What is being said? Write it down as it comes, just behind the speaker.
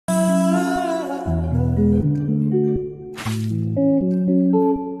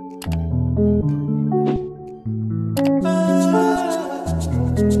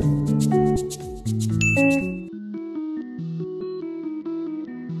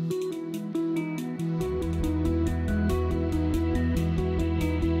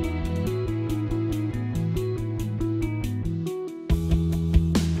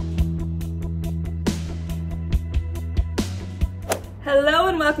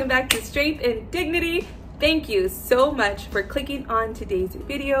welcome back to Strength and Dignity. Thank you so much for clicking on today's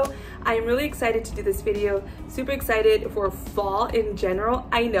video. I am really excited to do this video. Super excited for fall in general.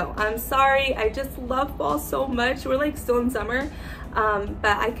 I know, I'm sorry, I just love fall so much. We're like still in summer,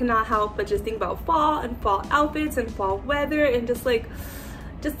 but I cannot help but just think about fall and fall outfits and fall weather and just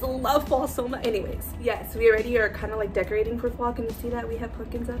love fall so much. Anyways, yes, we already are kind of like decorating for fall. Can you see that we have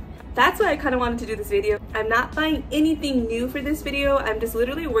pumpkins up? That's why I kind of wanted to do this video. I'm not buying anything new for this video. I'm just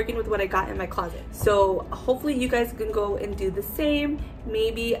literally working with what I got in my closet. So hopefully you guys can go and do the same.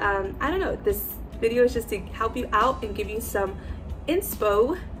 Maybe, I don't know, this video is just to help you out and give you some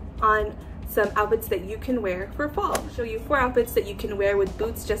inspo on some outfits that you can wear for fall. I'll show you 4 outfits that you can wear with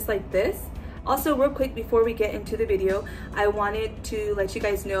boots just like this. Also, real quick before we get into the video, I wanted to let you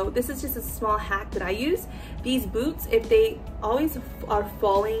guys know this is just a small hack that I use. These boots, if they always are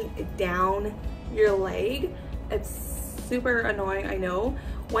falling down your leg, it's super annoying, I know.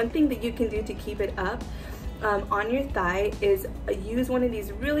 One thing that you can do to keep it up on your thigh is use one of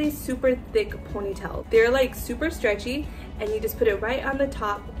these really super thick ponytails. They're like super stretchy and you just put it right on the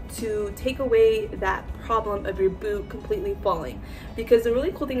top to take away that problem of your boot completely falling. Because the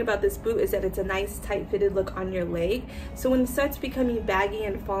really cool thing about this boot is that it's a nice tight fitted look on your leg. So when it starts becoming baggy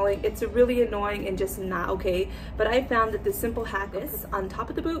and falling, it's really annoying and just not okay. But I found that the simple hack is on top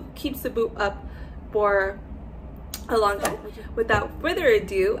of the boot keeps the boot up for a long time. Without further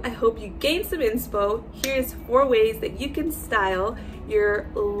ado, I hope you gained some inspo. Here's 4 ways that you can style your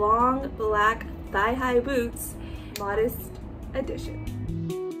long black thigh-high boots, modest edition.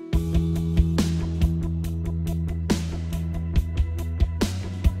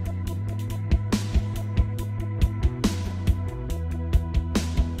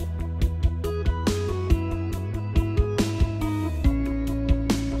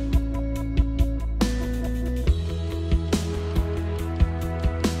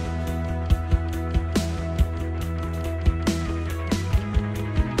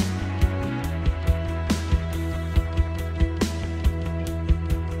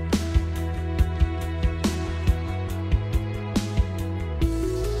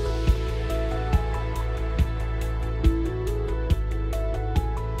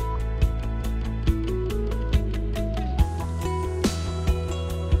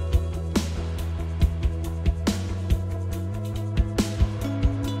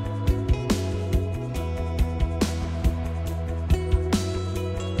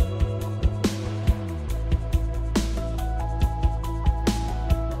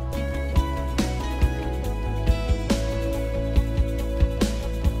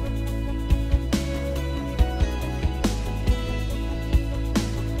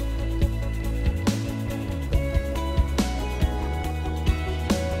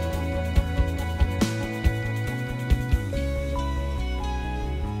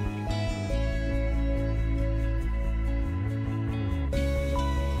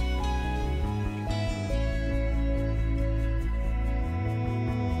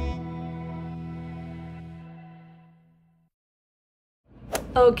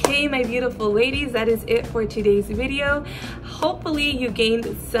 Okay, my beautiful ladies, that is it for today's video. Hopefully you gained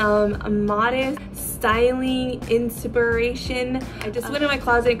some modest styling inspiration. I just went in my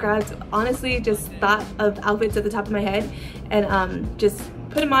closet, grabbed, honestly just thought of outfits at the top of my head and just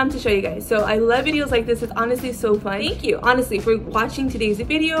put them on to show you guys. So I love videos like this. It's honestly so fun. Thank you honestly for watching today's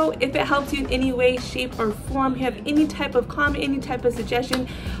video. If it helped you in any way, shape, or form, you have any type of comment, any type of suggestion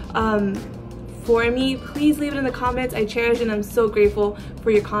for me, please leave it in the comments. I cherish and I'm so grateful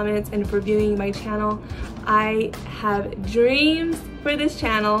for your comments and for viewing my channel. I have dreams for this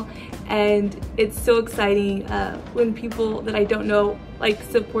channel and it's so exciting when people that I don't know like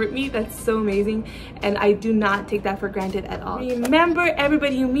support me. That's so amazing and I do not take that for granted at all. Remember,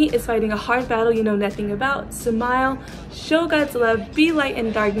 everybody you meet is fighting a hard battle you know nothing about. Smile, show God's love, be light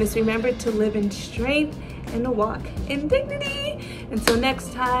in darkness. Remember to live in strength and walk in dignity. Until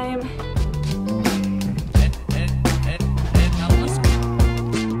next time.